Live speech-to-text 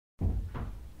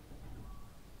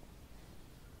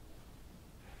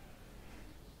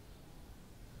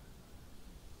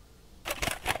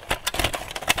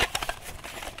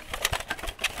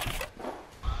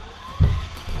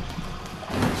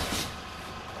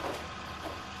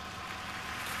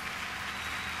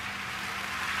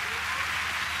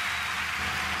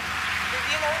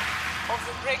winner of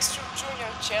the Breakthrough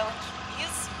Junior Challenge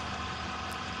is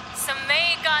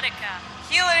Samay Gatica,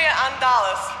 Hilary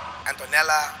Andales,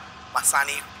 Antonella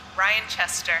Masani, Ryan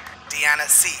Chester, Deanna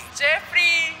C,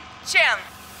 Jeffrey Chen.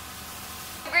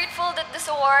 I'm grateful that this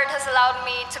award has allowed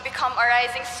me to become a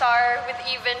rising star with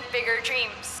even bigger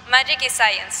dreams. Magic is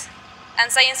science, and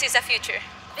science is the future.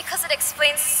 Because it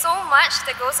explains so much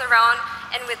that goes around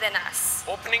and within us.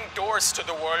 Opening doors to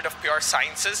the world of pure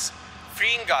sciences,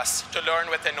 freeing us to learn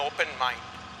with an open mind.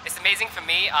 It's amazing for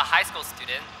me, a high school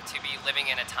student, to be living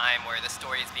in a time where the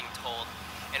story is being told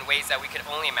in ways that we could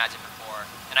only imagine before,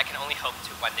 and I can only hope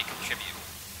to one day contribute.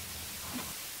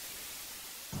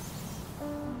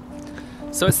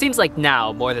 So it seems like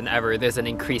now, more than ever, there's an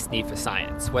increased need for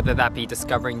science. Whether that be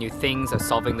discovering new things or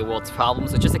solving the world's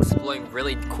problems or just exploring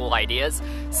really cool ideas,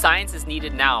 science is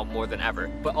needed now more than ever.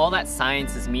 But all that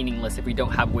science is meaningless if we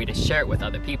don't have a way to share it with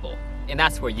other people. And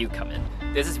that's where you come in.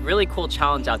 There's this really cool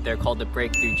challenge out there called the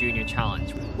Breakthrough Junior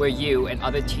Challenge, where you and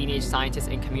other teenage scientists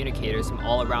and communicators from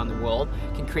all around the world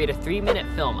can create a 3-minute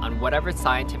film on whatever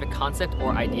scientific concept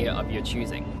or idea of your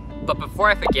choosing. But before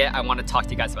I forget, I want to talk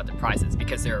to you guys about the prizes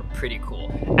because they're pretty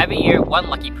cool. Every year, one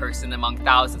lucky person among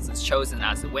thousands is chosen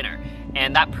as the winner,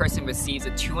 and that person receives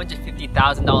a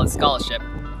 $250,000 scholarship,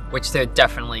 which they're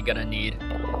definitely gonna need,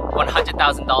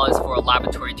 $100,000 for a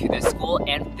laboratory to their school,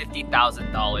 and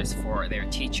 $50,000 for their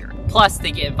teacher. Plus,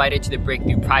 they get invited to the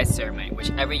Breakthrough Prize Ceremony, which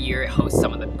every year hosts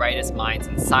some of the brightest minds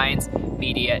in science,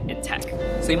 media, and tech.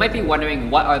 So you might be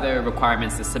wondering, what are the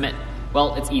requirements to submit?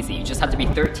 Well, it's easy. You just have to be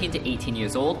 13 to 18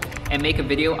 years old and make a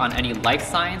video on any life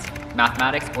science,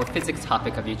 mathematics, or physics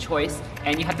topic of your choice,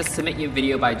 and you have to submit your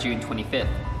video by June 25th.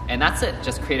 And that's it.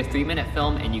 Just create a 3-minute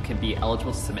film and you can be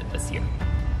eligible to submit this year.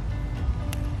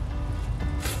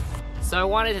 So I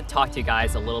wanted to talk to you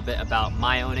guys a little bit about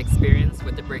my own experience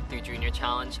with the Breakthrough Junior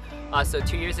Challenge. So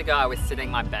 2 years ago, I was sitting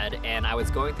in my bed and I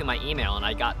was going through my email, and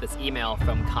I got this email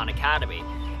from Khan Academy,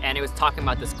 and it was talking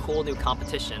about this cool new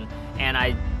competition. And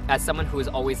as someone who was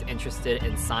always interested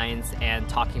in science and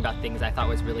talking about things I thought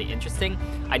was really interesting,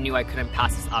 I knew I couldn't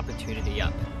pass this opportunity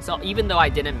up. So even though I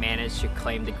didn't manage to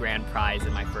claim the grand prize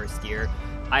in my first year,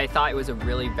 I thought it was a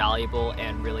really valuable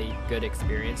and really good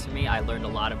experience for me. I learned a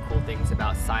lot of cool things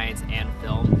about science and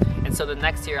film. And so the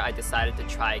next year I decided to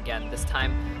try again, this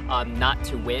time not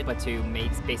to win, but to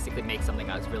basically make something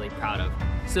I was really proud of.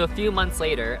 So a few months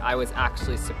later, I was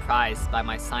actually surprised by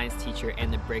my science teacher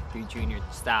and the Breakthrough Junior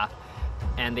staff,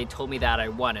 and they told me that I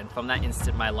won, and from that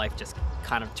instant my life just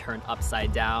kind of turned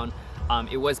upside down.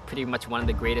 It was pretty much one of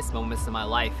the greatest moments of my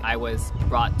life. I was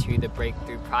brought to the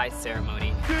Breakthrough Prize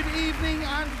ceremony. Good evening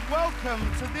and welcome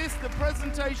to the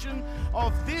presentation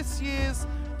of this year's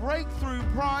Breakthrough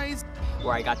Prize,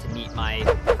 where I got to meet my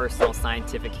personal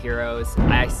scientific heroes.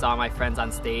 I saw my friends on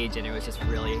stage, and it was just a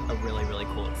really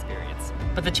cool experience.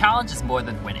 But the challenge is more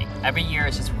than winning. Every year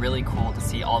it's just really cool to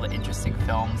see all the interesting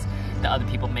films that other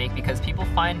people make, because people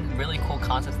find really cool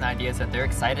concepts and ideas that they're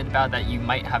excited about that you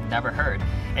might have never heard.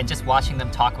 And just watching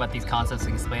them talk about these concepts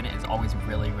and explain it is always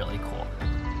really cool.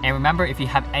 And remember, if you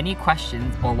have any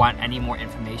questions or want any more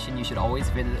information, you should always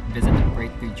visit the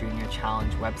Breakthrough Junior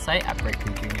Challenge website at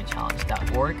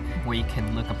breakthroughjuniorchallenge.org, where you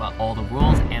can look up all the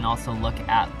rules and also look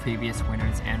at previous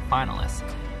winners and finalists.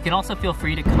 You can also feel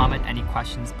free to comment any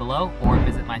questions below or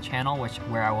visit my channel,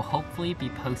 where I will hopefully be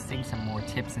posting some more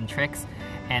tips and tricks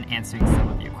and answering some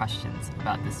of your questions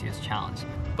about this year's challenge.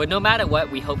 But no matter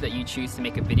what, we hope that you choose to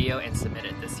make a video and submit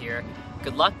it this year.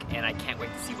 Good luck, and I can't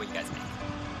wait to see what you guys make.